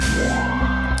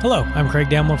Hello, I'm Craig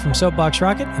Damlow from Soapbox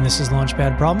Rocket, and this is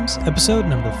Launchpad Problems, episode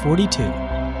number 42. Houston, we've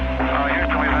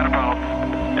had a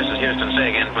problem. This is Houston. Say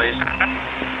again, please.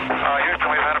 Houston,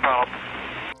 we've had a problem.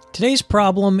 Today's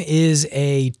problem is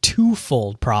a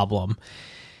twofold problem.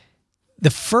 The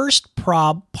first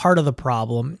part of the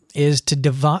problem is to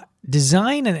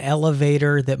design an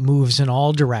elevator that moves in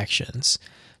all directions,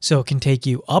 so it can take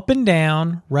you up and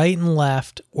down, right and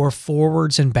left, or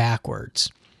forwards and backwards.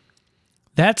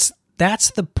 That's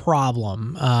the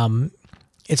problem.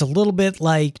 It's a little bit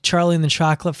like Charlie and the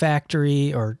Chocolate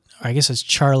Factory, or I guess it's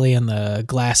Charlie and the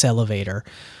Glass Elevator,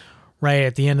 right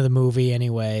at the end of the movie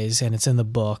anyways, and it's in the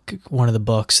book, one of the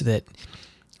books, that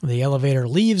the elevator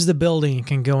leaves the building and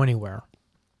can go anywhere.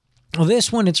 Well,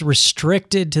 this one, it's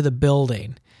restricted to the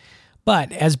building.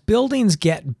 But as buildings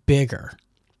get bigger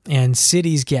and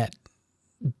cities get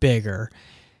bigger,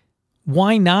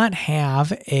 why not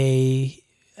have a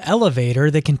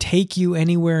elevator that can take you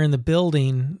anywhere in the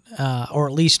building, or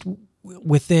at least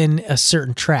within a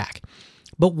certain track?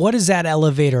 But what does that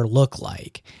elevator look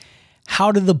like?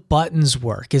 How do the buttons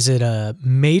work? Is it a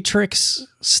matrix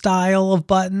style of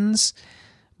buttons?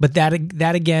 But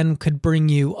that again could bring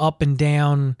you up and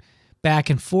down,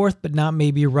 back and forth, but not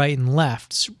maybe right and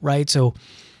left, right? So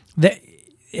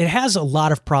it has a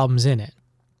lot of problems in it.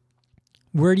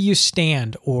 Where do you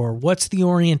stand, or what's the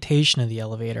orientation of the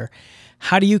elevator?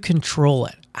 How do you control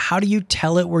it? How do you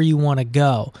tell it where you want to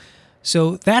go?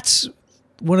 So that's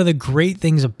one of the great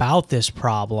things about this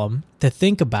problem to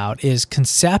think about, is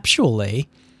conceptually,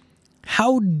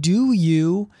 how do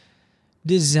you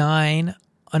design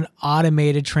an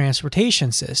automated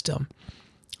transportation system?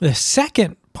 The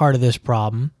second part of this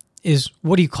problem is,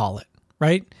 what do you call it,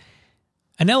 right?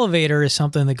 An elevator is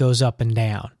something that goes up and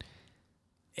down.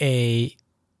 A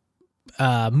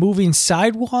moving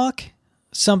sidewalk,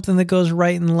 something that goes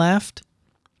right and left,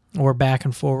 or back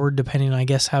and forward, depending, I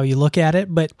guess, how you look at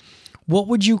it. But what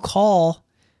would you call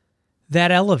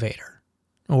that elevator?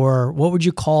 Or what would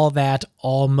you call that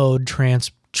all-mode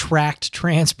tracked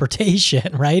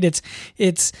transportation, right?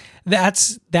 That's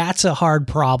a hard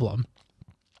problem.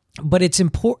 But it's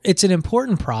an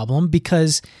important problem,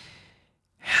 because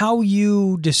how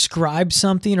you describe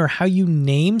something or how you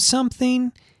name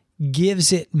something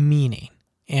gives it meaning,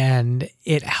 and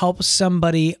it helps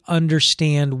somebody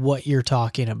understand what you're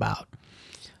talking about.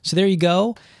 So there you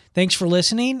go. Thanks for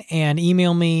listening, and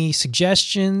email me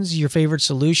suggestions, your favorite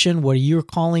solution, what are you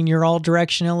calling your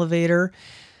all-direction elevator,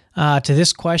 to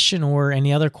this question or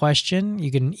any other question.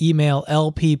 You can email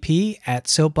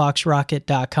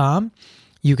lpp@soapboxrocket.com.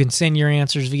 You can send your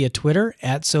answers via Twitter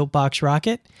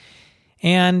 @soapboxrocket.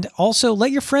 And also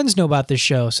let your friends know about this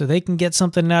show so they can get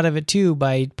something out of it too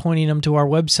by pointing them to our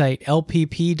website,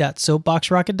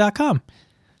 lpp.soapboxrocket.com.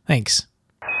 Thanks.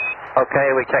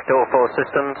 Okay, we checked all four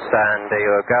systems, and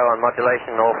you go on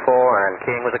modulation, all four, and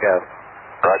keying was a go.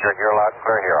 Roger, you're loud and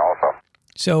clear here also.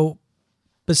 So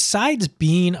besides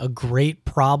being a great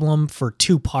problem for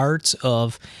two parts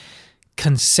of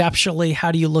conceptually,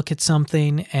 how do you look at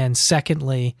something? And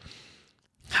secondly,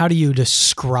 how do you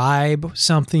describe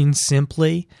something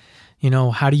simply?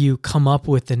 How do you come up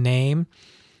with the name?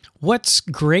 What's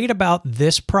great about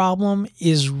this problem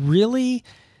is really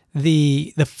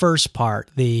the first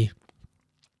part, the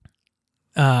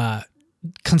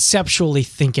conceptually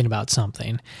thinking about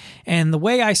something. And the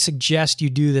way I suggest you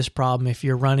do this problem if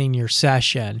you're running your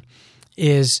session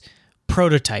is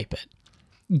prototype it.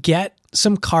 Get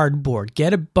some cardboard.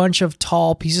 Get a bunch of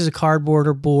tall pieces of cardboard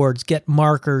or boards. Get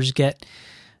markers. Get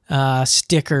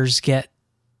stickers. Get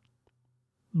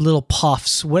little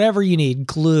puffs. Whatever you need.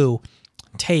 Glue.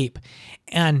 Tape.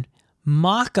 And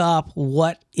mock up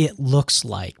what it looks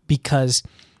like, because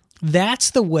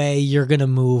that's the way you're going to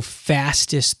move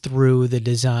fastest through the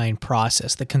design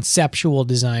process, the conceptual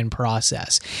design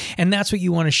process. And that's what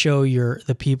you want to show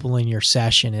the people in your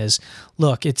session is,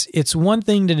 look, it's one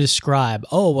thing to describe,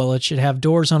 oh, well, it should have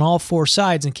doors on all four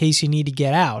sides in case you need to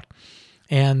get out.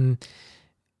 And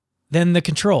then the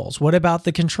controls. What about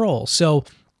the controls? So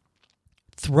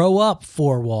throw up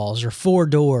four walls or four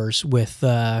doors with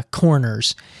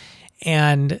corners,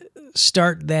 and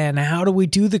start then, how do we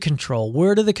do the control?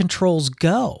 Where do the controls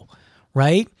go,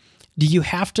 right? Do you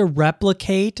have to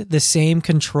replicate the same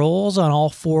controls on all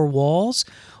four walls,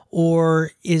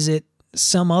 or is it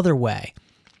some other way?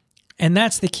 And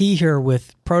that's the key here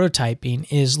with prototyping,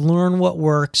 is learn what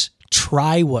works,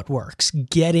 try what works,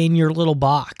 get in your little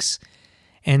box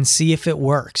and see if it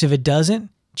works. If it doesn't,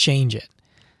 change it.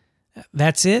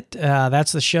 That's it.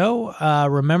 That's the show.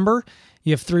 Remember,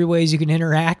 You have 3 ways you can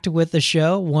interact with the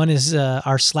show. One is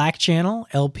our Slack channel,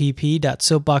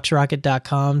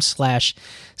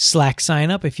 lpp.soapboxrocket.com/Slack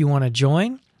signup. If you want to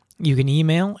join, you can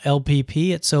email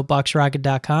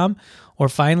lpp@soapboxrocket.com. Or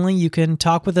finally, you can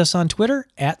talk with us on Twitter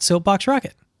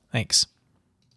 @SoapboxRocket. Thanks.